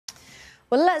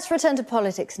Well, let's return to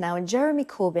politics now. And Jeremy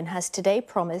Corbyn has today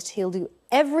promised he'll do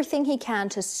everything he can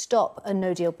to stop a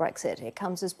no-deal Brexit. It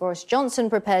comes as Boris Johnson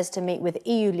prepares to meet with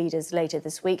EU leaders later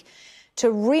this week to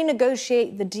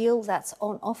renegotiate the deal that's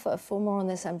on offer. For more on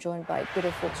this, I'm joined by Good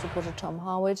of Fox reporter Tom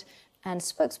Harwood and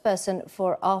spokesperson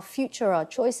for Our Future, Our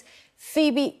Choice,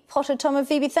 Phoebe Potter. Tom and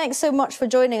Phoebe, thanks so much for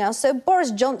joining us. So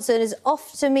Boris Johnson is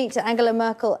off to meet Angela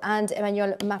Merkel and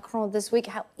Emmanuel Macron this week.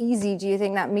 How easy do you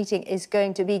think that meeting is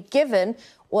going to be, given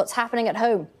what's happening at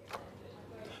home?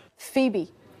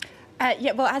 Phoebe.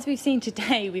 Yeah, well, as we've seen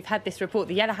today, we've had this report.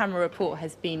 The Yellowhammer report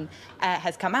has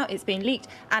come out. It's been leaked,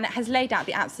 and it has laid out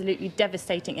the absolutely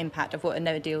devastating impact of what a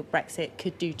no-deal Brexit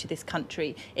could do to this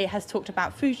country. It has talked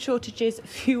about food shortages,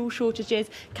 fuel shortages,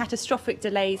 catastrophic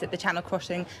delays at the Channel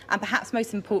crossing, and perhaps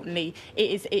most importantly,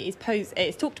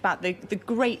 it's talked about the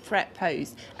great threat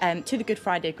posed to the Good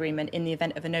Friday Agreement in the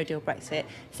event of a no-deal Brexit,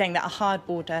 saying that a hard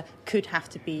border could have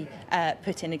to be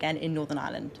put in again in Northern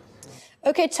Ireland.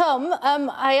 OK, Tom,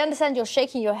 I understand you're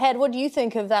shaking your head. What do you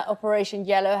think of that Operation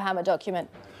Yellowhammer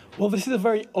document? Well, this is a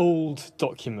very old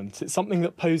document. It's something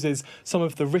that poses some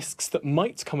of the risks that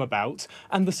might come about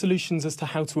and the solutions as to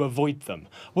how to avoid them.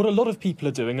 What a lot of people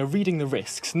are doing are reading the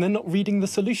risks and they're not reading the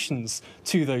solutions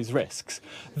to those risks.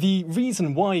 The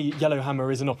reason why Yellowhammer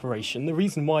is an operation, the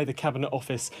reason why the Cabinet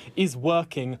Office is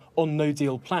working on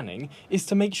no-deal planning is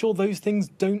to make sure those things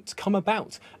don't come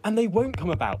about. And they won't come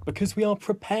about because we are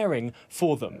preparing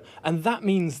for them. And that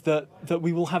means that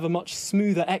we will have a much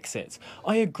smoother exit.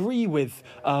 I agree with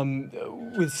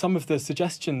some of the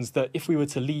suggestions that if we were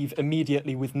to leave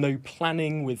immediately with no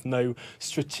planning, with no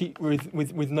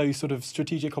no sort of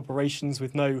strategic operations,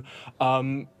 with no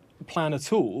plan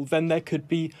at all, then there could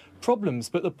be problems.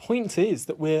 But the point is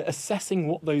that we're assessing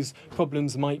what those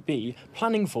problems might be,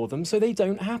 planning for them so they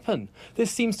don't happen. This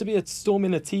seems to be a storm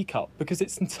in a teacup because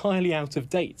it's entirely out of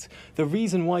date. The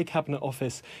reason why Cabinet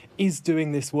Office is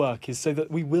doing this work is so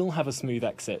that we will have a smooth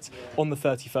exit on the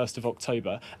 31st of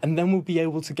October, and then we'll be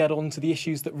able to get on to the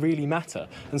issues that really matter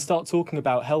and start talking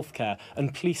about healthcare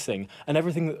and policing and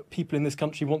everything that people in this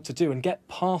country want to do and get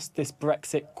past this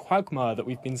Brexit quagmire that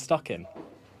we've been stuck in.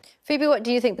 Phoebe, what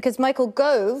do you think? Because Michael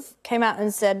Gove came out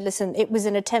and said, listen, it was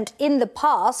an attempt in the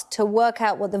past to work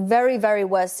out what the very, very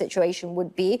worst situation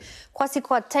would be. Kwasi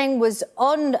Kwarteng was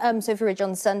on Sophie Ridge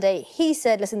on Sunday. He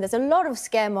said, listen, there's a lot of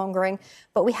scaremongering,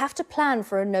 but we have to plan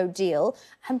for a no deal.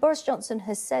 And Boris Johnson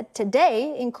has said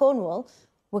today in Cornwall,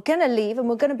 we're going to leave and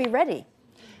we're going to be ready.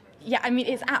 Yeah, I mean,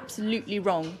 it's absolutely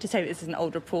wrong to say that this is an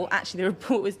old report. Actually, the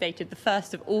report was dated the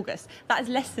 1st of August. That is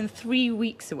less than 3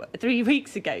 weeks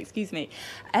ago, excuse me.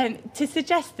 To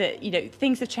suggest that,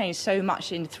 things have changed so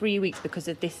much in 3 weeks because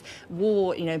of this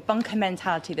war, bunker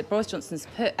mentality that Boris Johnson's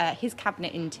put his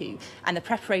cabinet into and the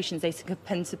preparations they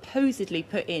can supposedly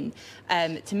put in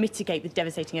to mitigate the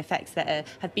devastating effects that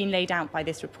have been laid out by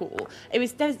this report.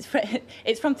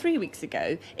 It's from 3 weeks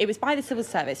ago. It was by the civil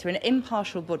service, who are an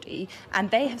impartial body,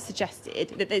 and they have suggested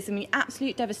that there's going to be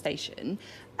absolute devastation.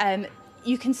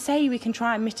 You can say we can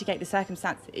try and mitigate the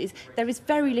circumstances. There is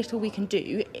very little we can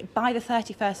do by the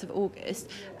 31st of August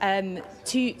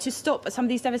to stop some of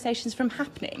these devastations from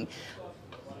happening.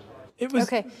 Go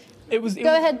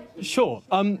ahead. Sure.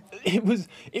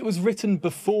 It was written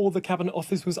before the Cabinet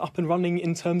Office was up and running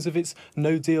in terms of its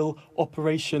no-deal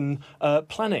operation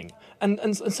planning.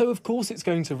 And so, of course, it's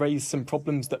going to raise some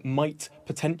problems that might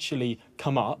potentially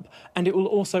come up, and it will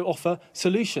also offer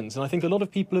solutions. And I think a lot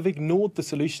of people have ignored the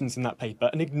solutions in that paper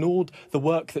and ignored the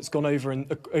work that's gone over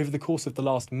the course of the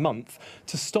last month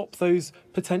to stop those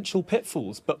potential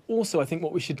pitfalls. But also, I think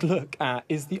what we should look at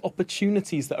is the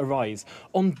opportunities that arise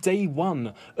on day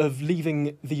one of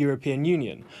leaving the European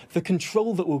Union. The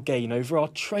control that we'll gain over our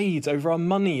trade, over our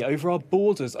money, over our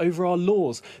borders, over our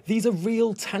laws. These are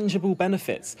real, tangible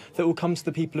benefits that will come to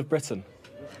the people of Britain.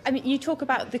 I mean, you talk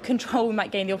about the control we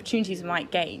might gain, the opportunities we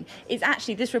might gain. It's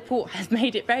actually, this report has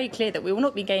made it very clear that we will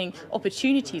not be gaining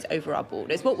opportunities over our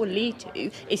borders. What will lead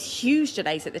to is huge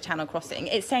delays at the Channel crossing.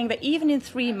 It's saying that even in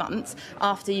 3 months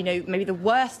after, maybe the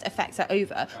worst effects are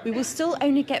over, we will still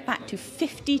only get back to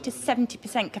 50 to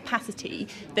 70% capacity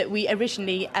that we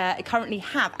originally currently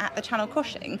have at the Channel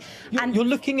crossing. You're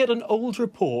looking at an old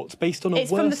report based on a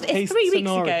worst-case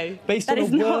scenario. Based on a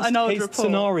worst-case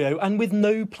scenario and with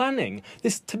no planning.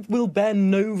 This will bear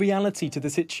no reality to the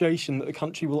situation that the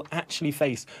country will actually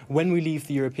face when we leave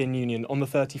the European Union on the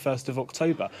 31st of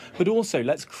October. But also,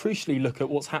 let's crucially look at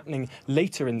what's happening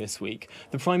later in this week.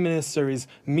 The Prime Minister is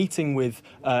meeting with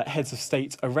heads of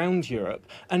state around Europe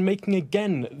and making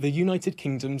again the United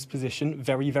Kingdom's position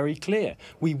very, very clear.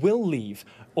 We will leave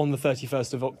on the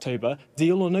 31st of October,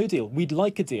 deal or no deal. We'd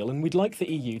like a deal, and we'd like the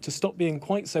EU to stop being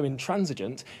quite so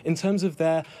intransigent in terms of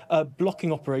their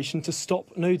blocking operation to stop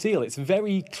no deal. It's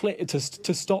very clear to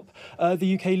stop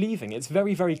the UK leaving. It's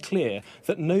very, very clear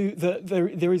that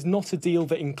there is not a deal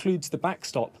that includes the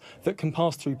backstop that can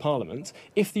pass through Parliament.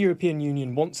 If the European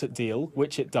Union wants a deal,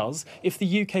 which it does, if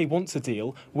the UK wants a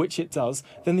deal, which it does,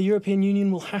 then the European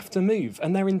Union will have to move.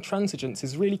 And their intransigence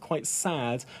is really quite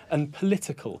sad and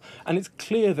political. And it's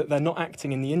clear that they're not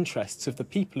acting in the interests of the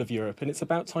people of Europe, and it's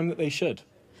about time that they should.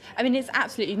 I mean, it's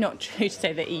absolutely not true to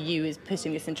say that EU is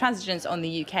putting this intransigence on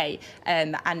the UK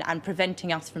and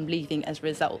preventing us from leaving as a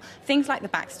result. Things like the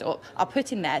backstop are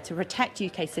put in there to protect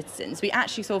UK citizens. We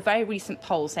actually saw a very recent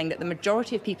poll saying that the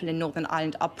majority of people in Northern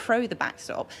Ireland are pro the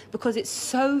backstop because it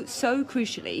so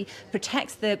crucially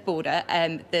protects the border,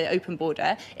 the open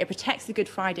border. It protects the Good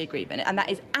Friday Agreement, and that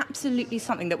is absolutely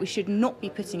something that we should not be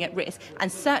putting at risk,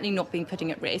 and certainly not being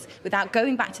putting at risk without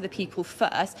going back to the people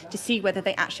first to see whether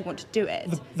they actually want to do it.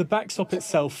 The backstop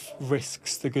itself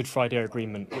risks the Good Friday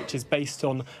Agreement, which is based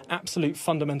on absolute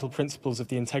fundamental principles of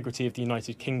the integrity of the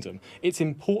United Kingdom. It's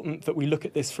important that we look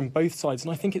at this from both sides,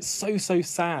 and I think it's so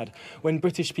sad when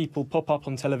British people pop up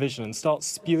on television and start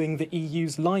spewing the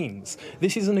EU's lines.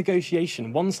 This is a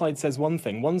negotiation. One side says one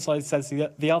thing, one side says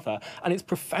the other, and it's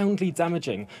profoundly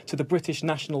damaging to the British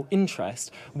national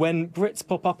interest when Brits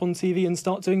pop up on TV and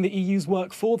start doing the EU's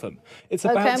work for them. It's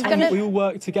about time that we all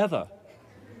work together.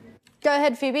 Go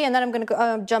ahead, Phoebe, and then I'm going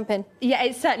to jump in. Yeah,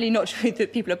 it's certainly not true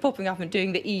that people are popping up and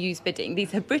doing the EU's bidding.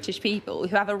 These are British people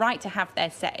who have a right to have their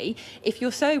say. If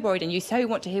you're so worried and you so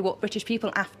want to hear what British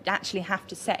people actually have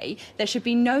to say, there should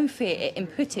be no fear in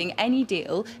putting any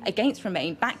deal against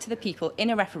Remain back to the people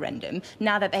in a referendum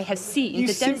now that they have seen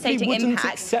the devastating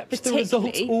impact. Accept the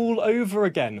results all over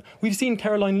again. We've seen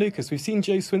Caroline Lucas, we've seen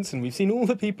Jo Swinson, we've seen all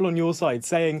the people on your side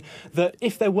saying that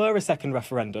if there were a second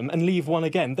referendum and leave one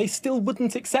again, they still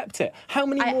wouldn't accept it. How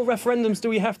many more referendums do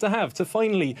we have to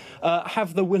finally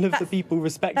have the will of the people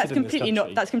respected in this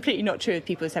country? That's completely not true. If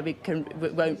people said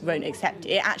won't accept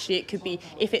it. Actually, it could be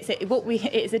if it's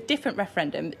it is a different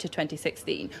referendum to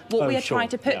 2016. What we are trying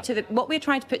to put to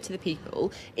the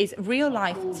people is real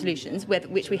life solutions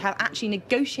which we have actually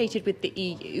negotiated with the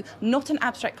EU, not an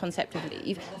abstract concept of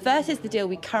leave, versus the deal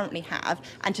we currently have,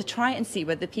 and to try and see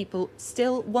whether the people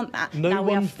still want that. No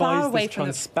one buys this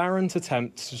transparent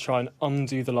attempt to try and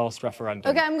undo the last referendum.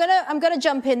 Okay, I'm gonna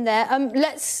jump in there.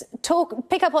 Let's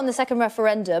pick up on the second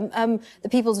referendum, the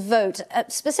people's vote.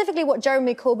 Specifically, what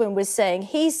Jeremy Corbyn was saying.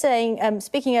 He's saying,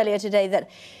 speaking earlier today, that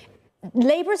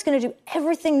Labour is going to do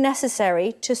everything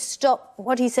necessary to stop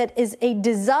what he said is a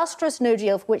disastrous no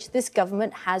deal for which this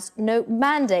government has no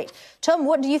mandate. Tom,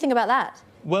 what do you think about that?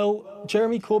 Well,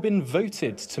 Jeremy Corbyn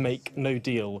voted to make no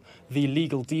deal the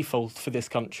legal default for this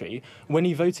country when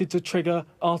he voted to trigger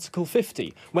Article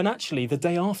 50, when actually the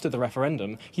day after the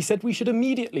referendum he said we should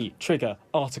immediately trigger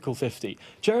Article 50.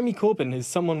 Jeremy Corbyn is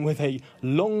someone with a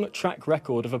long track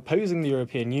record of opposing the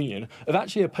European Union, of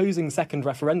actually opposing second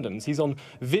referendums. He's on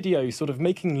video sort of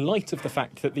making light of the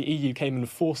fact that the EU came and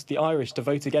forced the Irish to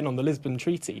vote again on the Lisbon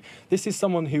Treaty. This is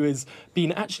someone who has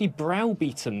been actually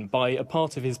browbeaten by a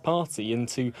part of his party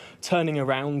into turning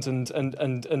around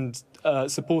and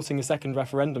supporting a second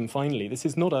referendum finally. This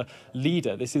is not a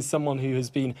leader. This is someone who has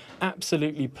been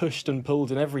absolutely pushed and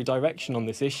pulled in every direction on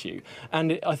this issue.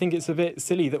 And I think it's a bit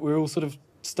silly that we're all sort of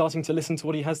starting to listen to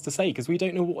what he has to say, because we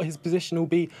don't know what his position will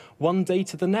be one day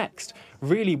to the next.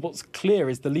 Really, what's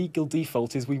clear is the legal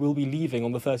default is we will be leaving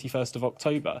on the 31st of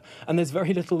October, and there's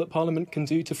very little that Parliament can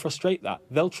do to frustrate that.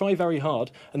 They'll try very hard,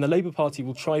 and the Labour Party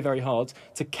will try very hard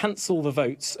to cancel the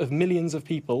votes of millions of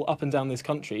people up and down this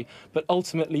country, but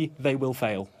ultimately they will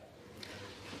fail.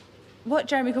 What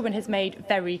Jeremy Corbyn has made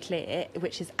very clear,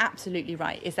 which is absolutely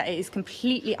right, is that it is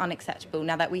completely unacceptable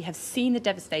now that we have seen the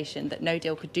devastation that no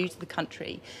deal could do to the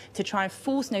country, to try and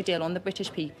force no deal on the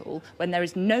British people when there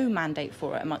is no mandate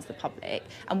for it amongst the public.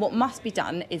 And what must be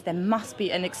done is there must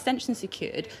be an extension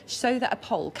secured so that a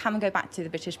poll can go back to the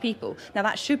British people. Now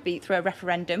that should be through a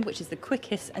referendum, which is the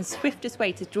quickest and swiftest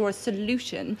way to draw a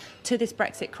solution to this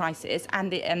Brexit crisis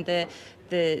and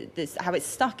how it's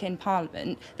stuck in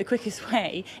Parliament. The quickest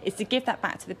way is to give that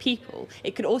back to the people.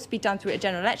 It could also be done through a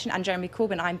general election, and Jeremy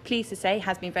Corbyn, I'm pleased to say,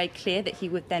 has been very clear that he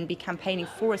would then be campaigning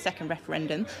for a second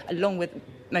referendum, along with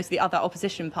most of the other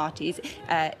opposition parties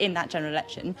in that general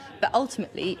election. But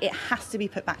ultimately, it has to be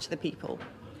put back to the people.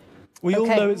 We all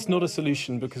know it's not a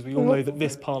solution because we all know that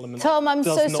this Parliament Tom, I'm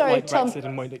does so not sorry, like Brexit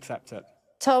and won't accept it.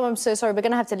 Tom, I'm so sorry. We're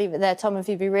going to have to leave it there. Tom and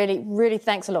Phoebe, really, really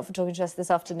thanks a lot for talking to us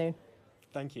this afternoon.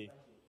 Thank you.